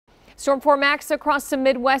Storm 4 Max across the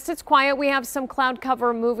Midwest. It's quiet. We have some cloud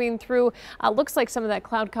cover moving through. Looks like some of that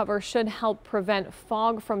cloud cover should help prevent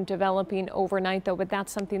fog from developing overnight, though, but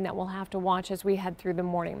that's something that we'll have to watch as we head through the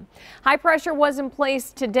morning. High pressure was in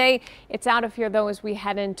place today. It's out of here, though, as we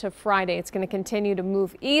head into Friday. It's going to continue to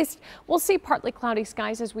move east. We'll see partly cloudy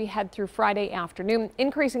skies as we head through Friday afternoon,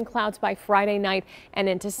 increasing clouds by Friday night and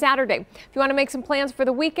into Saturday. If you want to make some plans for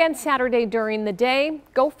the weekend, Saturday during the day,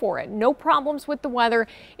 go for it. No problems with the weather.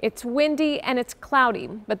 It's windy and it's cloudy,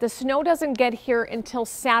 but the snow doesn't get here until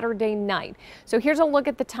Saturday night. So here's a look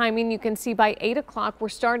at the timing. You can see by 8 o'clock, we're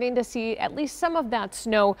starting to see at least some of that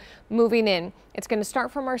snow moving in. It's going to start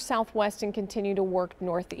from our southwest and continue to work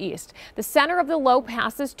northeast. The center of the low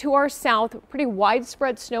passes to our south. Pretty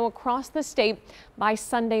widespread snow across the state by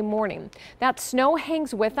Sunday morning. That snow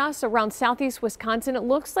hangs with us around southeast Wisconsin. It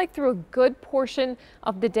looks like through a good portion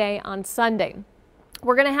of the day on Sunday.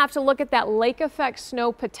 We're going to have to look at that lake effect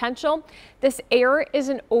snow potential. This air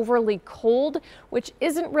isn't overly cold, which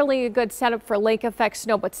isn't really a good setup for lake effect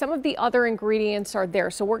snow, but some of the other ingredients are there.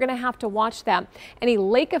 So we're going to have to watch that. Any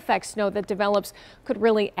lake effect snow that develops could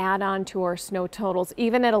really add on to our snow totals.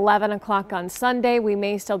 Even at 11 o'clock on Sunday, we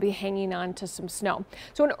may still be hanging on to some snow.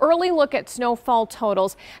 So an early look at snowfall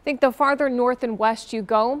totals. I think the farther north and west you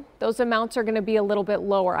go, those amounts are going to be a little bit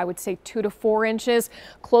lower. I would say 2 to 4 inches.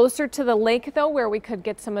 Closer to the lake, though, where we could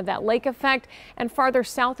get some of that lake effect, and farther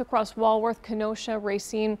south across Walworth, Kenosha,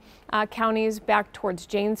 Racine counties back towards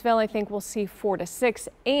Janesville, I think we'll see 4 to 6.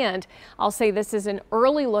 And I'll say this is an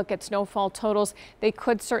early look at snowfall totals. They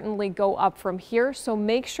could certainly go up from here. So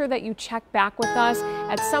make sure that you check back with us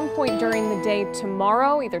at some point during the day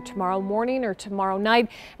tomorrow, either tomorrow morning or tomorrow night,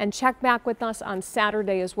 and check back with us on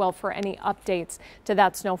Saturday as well for any updates to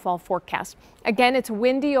that snowfall forecast. Again, it's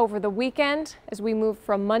windy over the weekend as we move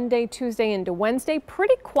from Monday, Tuesday into Wednesday.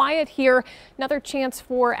 Pretty quiet here. Another chance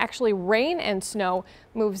for actually rain and snow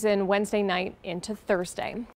moves in Wednesday night into Thursday.